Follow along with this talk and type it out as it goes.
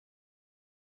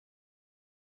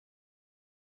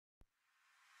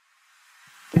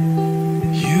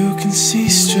You can see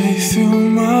straight through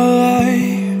my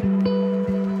light.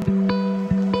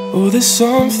 Oh, there's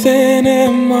something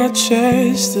in my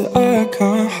chest that I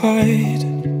can't hide.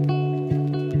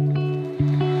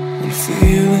 When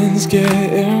feelings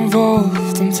get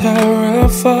involved, I'm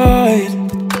terrified.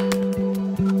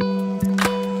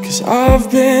 'Cause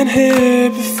I've been here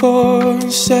before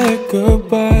and said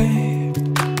goodbye.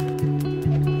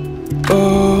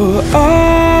 Oh,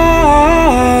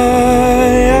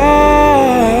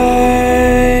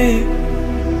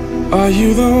 are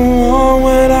you the one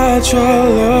when I try to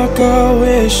look I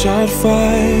wish I'd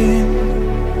find?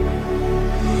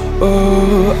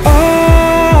 Oh,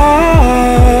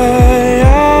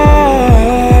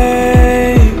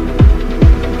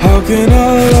 how can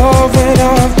I love when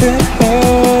I've been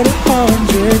hurt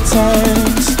 100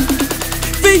 times?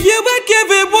 For you I'd give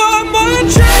it one more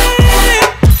try.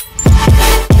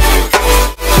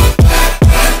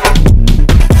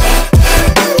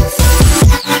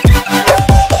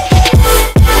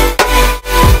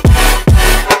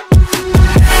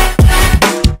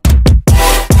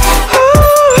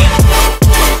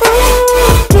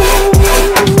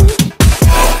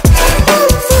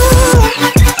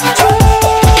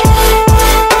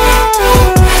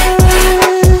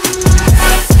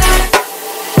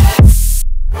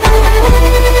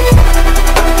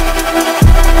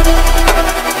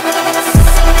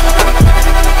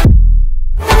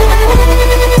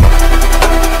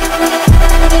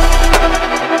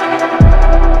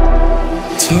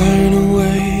 Turn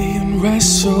away and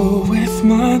wrestle with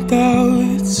my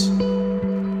doubts.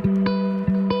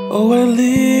 Oh, I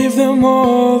leave them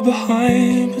all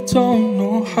behind, but don't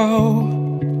know how.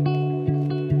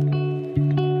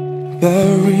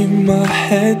 Bury my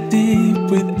head deep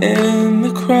within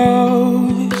the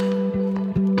crowd,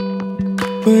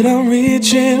 but I'm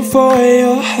reaching for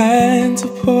your hand to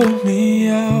pull me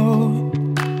out.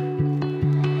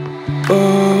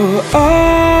 Oh,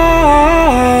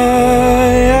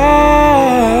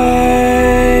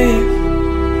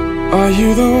 are you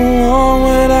the one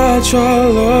when I try to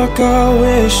look I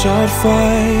wish I'd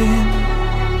find?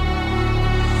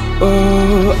 Oh,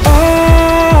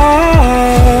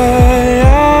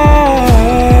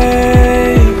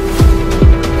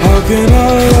 how can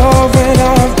I love when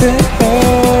I've been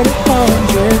hurt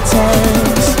 100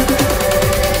 times?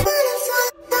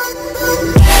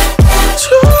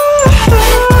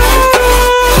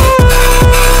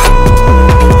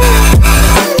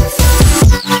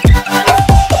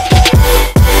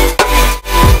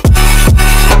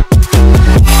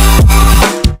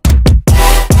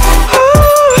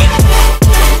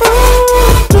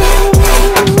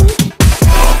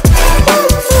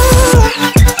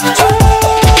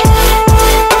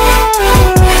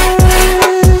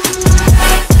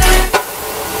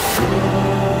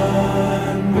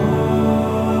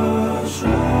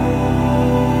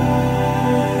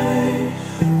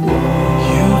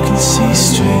 See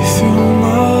straight through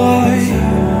my light.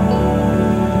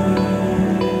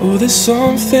 Oh, there's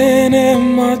something in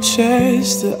my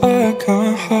chest that I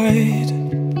can't hide.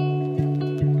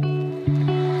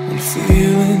 When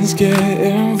feelings get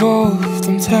involved,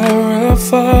 I'm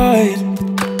terrified.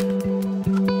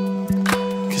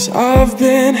 'Cause I've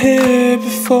been here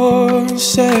before and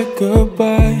said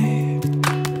goodbye.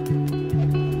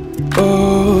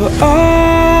 Oh,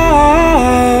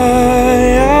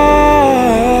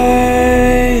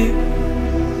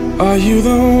 are you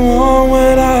the one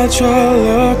when I try to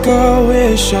look I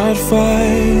wish I'd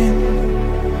find?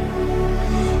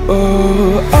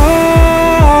 Oh,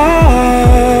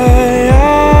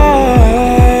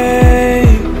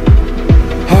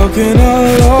 how can I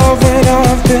love when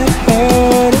I've been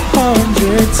hurt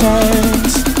 100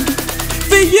 times?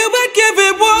 For you I'd give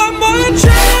it one more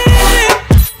try.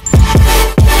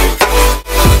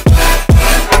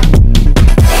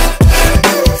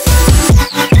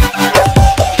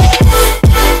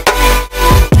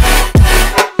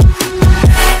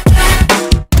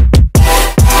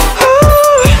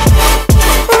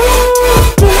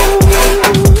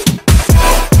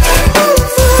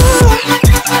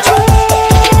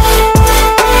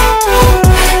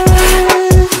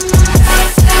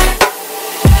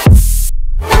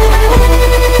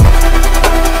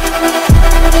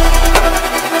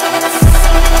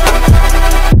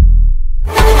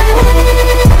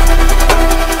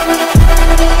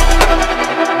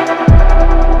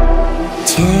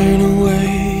 Turn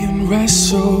away and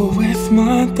wrestle with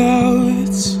my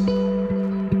doubts.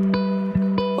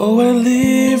 Oh, I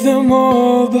leave them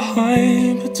all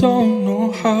behind, but don't know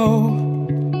how.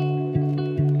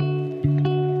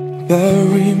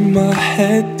 Bury my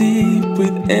head deep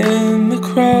within the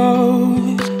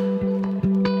crowd,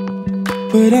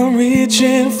 but I'm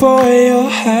reaching for your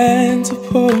hand to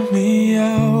pull me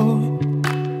out.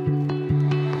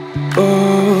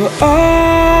 Oh,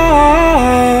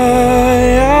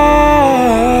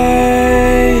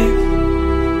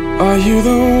 are you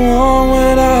the one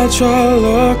when I try to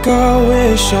look, I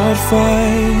wish I'd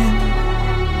find?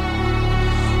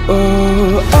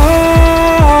 Oh,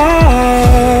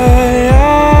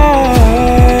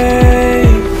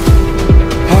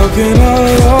 how can I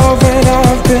love when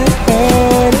I've been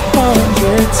hurt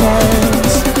 100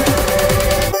 times?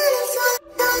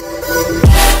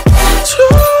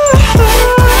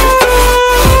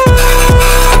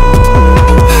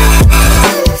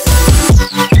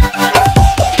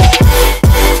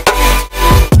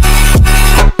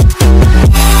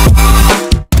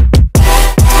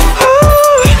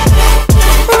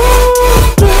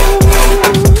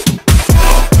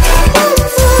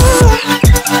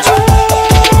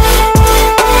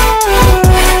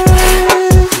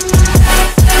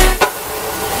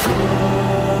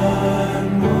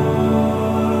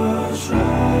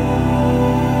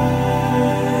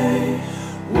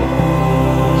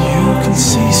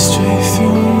 See straight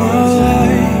through my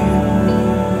life.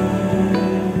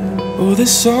 Oh,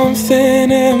 there's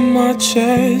something in my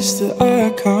chest that I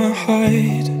can't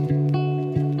hide.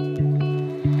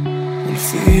 When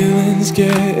feelings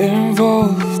get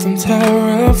involved, I'm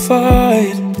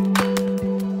terrified.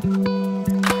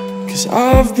 'Cause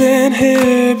I've been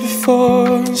here before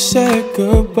and said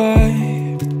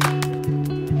goodbye.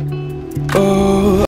 Oh,